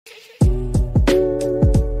All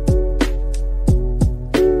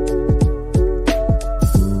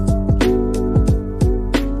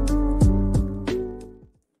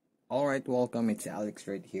right, welcome. It's Alex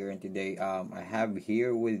right here, and today I have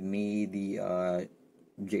here with me the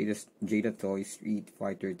Jada Toy Street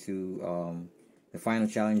Fighter 2 the final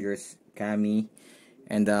challengers Cammy,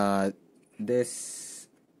 and this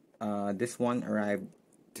one arrived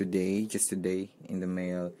today, just today in the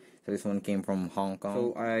mail. So this one came from Hong Kong.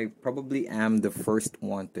 So I probably am the first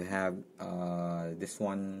one to have this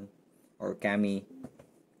one or Cammy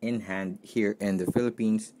in hand here in the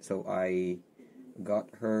Philippines. So I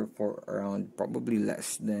got her for around probably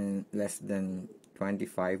less than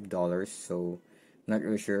 $25. So not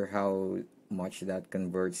really sure how much that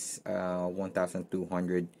converts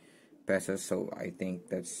 1,200 pesos. So I think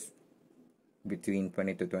that's between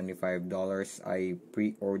 $20 to $25. I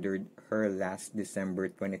pre-ordered her last December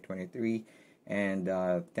 2023, and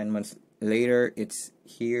 10 months later it's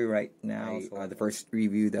here right now. The first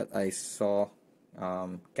review that I saw,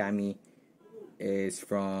 Cammy, is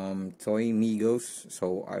from Toy Migos,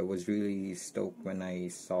 so I was really stoked when I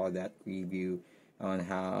saw that review on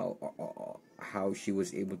how she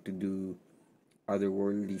was able to do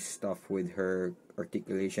otherworldly stuff with her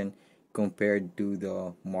articulation compared to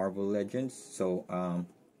the Marvel Legends. So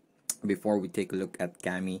before we take a look at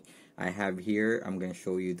Cammy, I have here, I'm gonna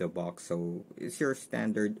show you the box. So it's your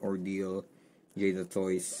standard ordeal Jada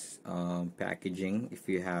Toys packaging. If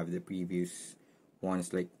you have the previous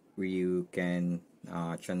ones like Ryu, Ken,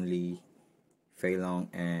 Chun-Li, Fei Long,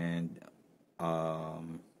 and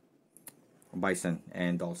Bison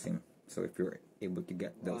and Dalsim. So if you're able to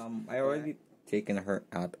get those, I already taken her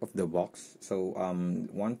out of the box. So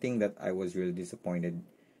one thing that I was really disappointed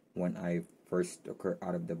when I first took her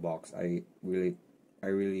out of the box, I really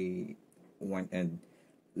went and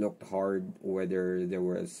looked hard whether there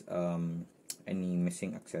was any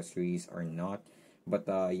missing accessories or not. But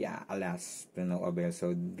yeah, alas, to no avail.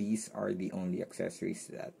 So these are the only accessories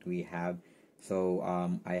that we have. So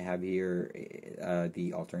I have here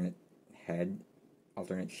the alternate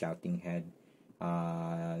shouting head.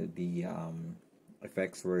 The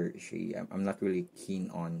effects where I'm not really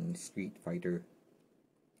keen on Street Fighter,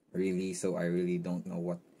 really. So I really don't know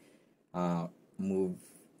what move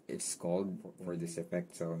it's called for this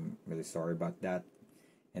effect. So I'm really sorry about that.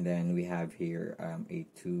 And then we have here a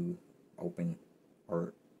two open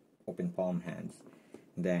palm hands,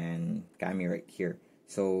 then Cammy right here.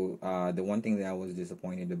 So the one thing that I was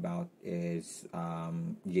disappointed about is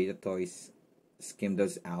Jada Toys skimmed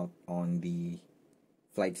us out on the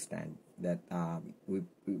flight stand that we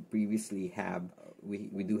previously have.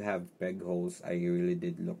 We do have peg holes. I really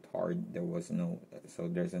did look hard. There was no, so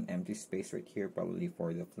there's an empty space right here probably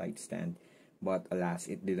for the flight stand, but alas,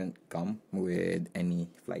 it didn't come with any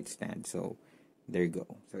flight stand. So there you go.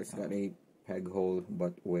 So it's got a peg hole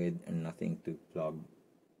but with nothing to plug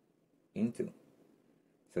into.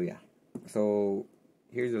 So yeah, so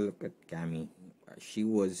here's a look at Cammy. She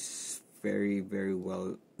was very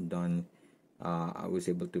well done. I was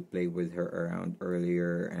able to play with her around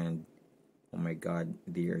earlier, and oh my god,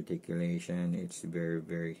 the articulation, it's very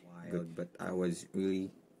good. But I was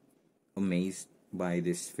really amazed by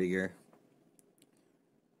this figure.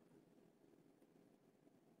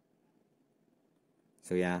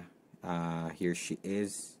 So yeah, here she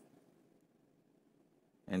is.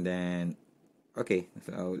 And then okay,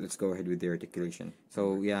 so let's go ahead with the articulation.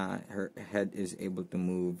 So yeah, her head is able to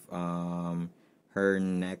move. Her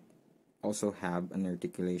neck also have an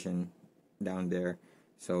articulation down there.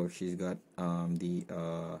 So she's got the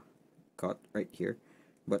cut right here,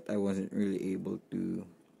 but I wasn't really able to.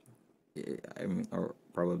 I mean, or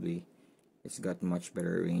probably it's got much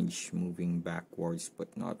better range moving backwards,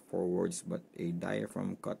 but not forwards. But a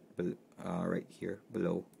diaphragm cut right here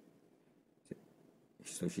below.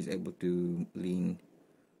 So she's able to lean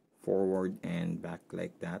forward and back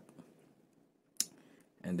like that.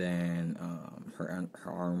 And then her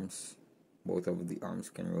arms, both of the arms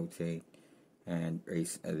can rotate and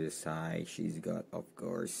raise at the side. She's got, of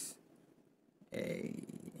course, a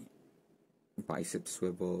bicep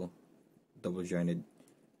swivel, double jointed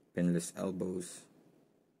pinless elbows,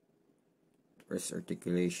 wrist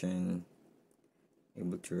articulation,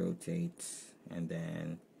 able to rotate, and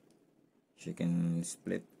then she can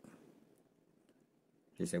split.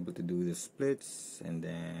 She's able to do the splits and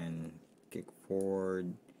then kick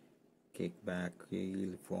forward, kick back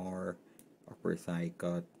really far, upper thigh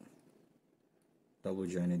cut, double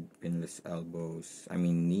jointed pinless elbows,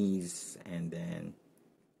 knees, and then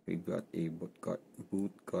we've got a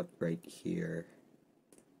boot cut right here.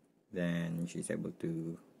 Then she's able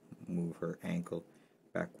to move her ankle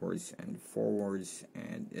backwards and forwards,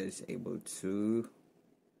 and is able to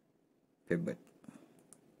pivot.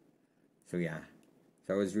 So yeah,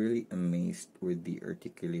 so I was really amazed with the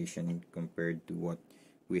articulation compared to what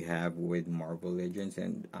we have with Marvel Legends,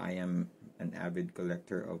 and I am an avid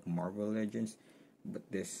collector of Marvel Legends, but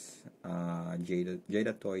this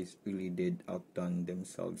Jada toys really did outdone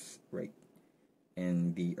themselves right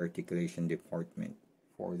in the articulation department.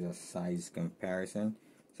 For the size comparison,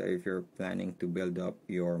 so if you're planning to build up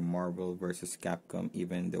your Marvel versus Capcom,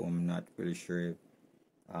 even though I'm not really sure if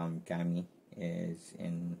Cammy is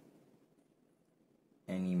in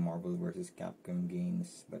any Marvel versus Capcom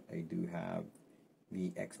games, but I do have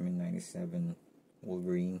the X-Men 97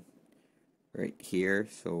 Wolverine right here.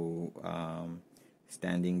 So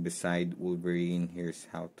standing beside Wolverine, here's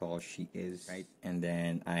how tall she is, right? And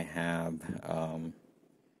then I have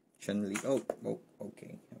Chun-Li.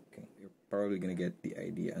 Okay. You're probably gonna get the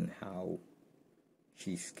idea on how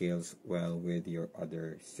she scales well with your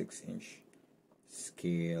other 6-inch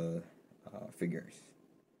scale figures.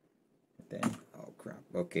 Then, oh crap,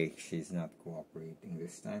 okay, she's not cooperating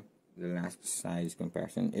this time. The last size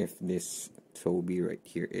comparison, if this Toby right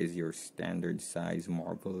here is your standard size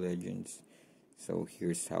Marvel Legends, so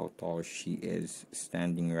here's how tall she is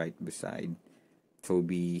standing right beside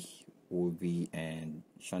Toby, Wolvie, and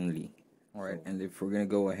Chun-Li. Alright, and if we're gonna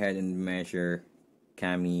go ahead and measure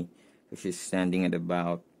Cammy, so she's standing at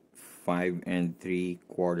about 5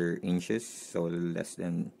 3/4 inches, so little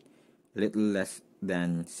less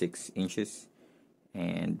than 6 inches,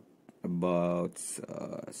 and about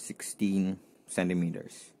 16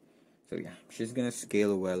 centimeters. So yeah, she's gonna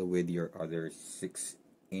scale well with your other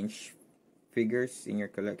 6-inch figures in your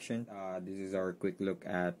collection. This is our quick look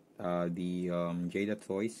at the Jada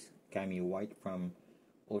toys, Cammy White from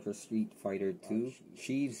Ultra Street Fighter 2.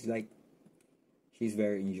 She's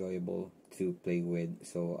very enjoyable to play with.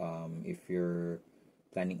 So if you're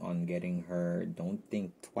planning on getting her, don't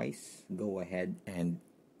think twice. Go ahead and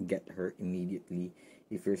get her immediately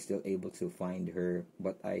if you're still able to find her.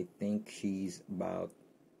 But I think she's about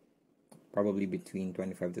probably between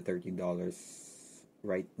 $25 to $30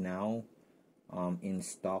 right now in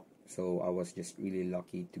stock. So I was just really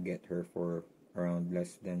lucky to get her for around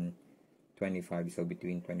less than 25, so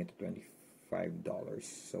between $20 to $25.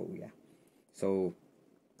 So yeah, so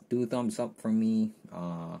 2 thumbs up for me,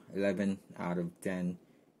 11 out of 10.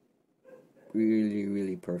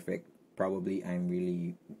 Really perfect. Probably I'm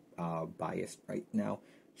really biased right now,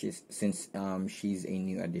 just since she's a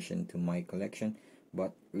new addition to my collection,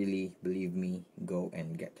 but really, believe me, go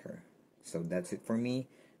and get her. So that's it for me.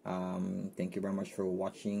 Thank you very much for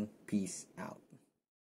watching. Peace out.